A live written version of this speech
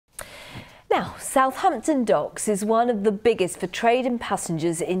Now, Southampton docks is one of the biggest for trade and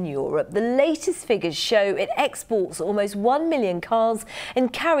passengers in Europe. The latest figures show it exports almost 1 million cars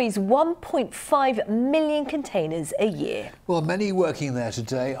and carries 1.5 million containers a year. Well, many working there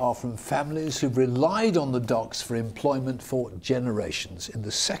today are from families who've relied on the docks for employment for generations. In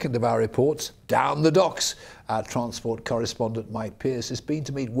the second of our reports, Down the Docks, our transport correspondent Mike Pearce has been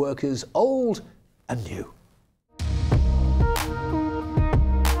to meet workers old and new.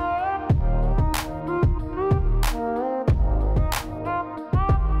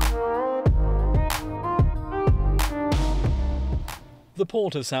 The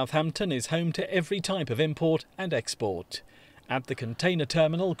port of Southampton is home to every type of import and export. At the container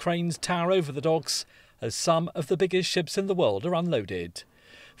terminal, cranes tower over the docks as some of the biggest ships in the world are unloaded.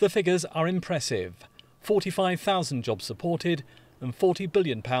 The figures are impressive: 45,000 jobs supported and £40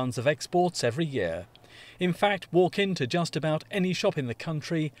 billion of exports every year. In fact, walk into just about any shop in the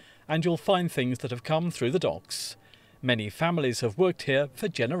country and you'll find things that have come through the docks. Many families have worked here for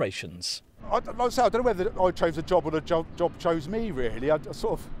generations. I don't know whether I chose a job or the job chose me, really. I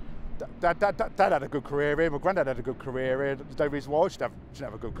sort of, Dad had a good career here, my granddad had a good career here. There's no reason why I should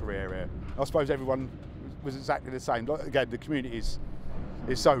have a good career here. I suppose everyone was exactly the same. Again, the community is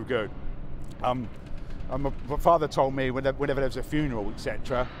so good. And my father told me whenever there was a funeral,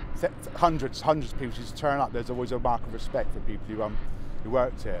 etc., hundreds of people used to turn up. There's always a mark of respect for people who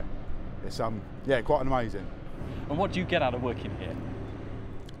worked here. It's yeah, quite amazing. And what do you get out of working here?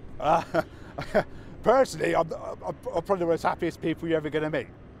 Personally, I'm probably the most happiest people you're ever going to meet.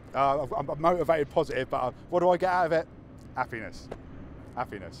 I'm motivated, positive, but what do I get out of it? Happiness.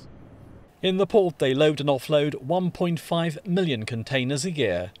 Happiness. In the port, they load and offload 1.5 million containers a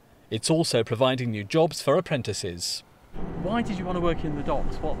year. It's also providing new jobs for apprentices. Why did you want to work in the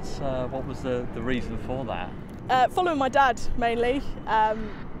docks? What was the reason for that? Following my dad, mainly.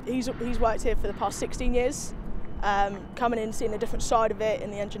 He's worked here for the past 16 years. Coming in, seeing a different side of it, in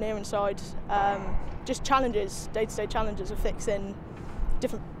the engineering side, just challenges, day-to-day challenges of fixing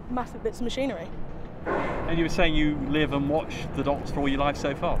different massive bits of machinery. And you were saying you live and watch the docks for all your life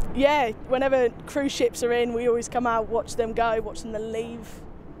so far? Yeah, whenever cruise ships are in, we always come out, watch them go, watch them leave.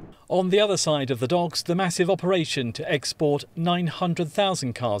 On the other side of the docks, the massive operation to export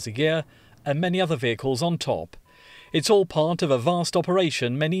 900,000 cars a year and many other vehicles on top. It's all part of a vast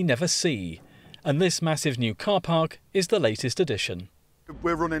operation many never see. And this massive new car park is the latest addition.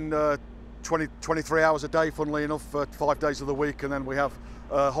 We're running 23 hours a day, funnily enough, for 5 days of the week, and then we have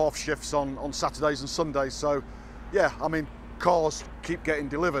half shifts on Saturdays and Sundays. So, yeah, I mean, cars keep getting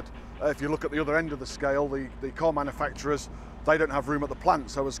delivered. If you look at the other end of the scale, the car manufacturers, they don't have room at the plant,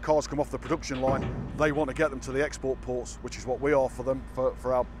 so as cars come off the production line, they want to get them to the export ports, which is what we are for them,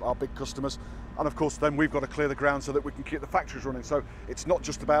 for our big customers. And of course, then we've got to clear the ground so that we can keep the factories running. So it's not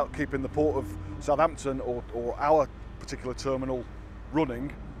just about keeping the port of Southampton or our particular terminal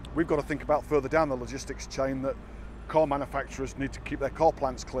running. We've got to think about further down the logistics chain that car manufacturers need to keep their car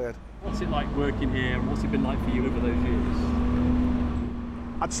plants cleared. What's it like working here, and what's it been like for you over those years?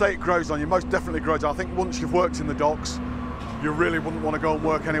 I'd say it grows on you, most definitely grows on. I think once you've worked in the docks, you really wouldn't want to go and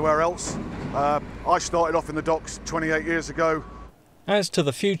work anywhere else. I started off in the docks 28 years ago. As to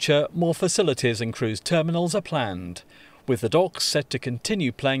the future, more facilities and cruise terminals are planned, with the docks set to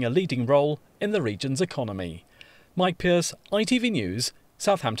continue playing a leading role in the region's economy. Mike Pearce, ITV News,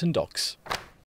 Southampton Docks.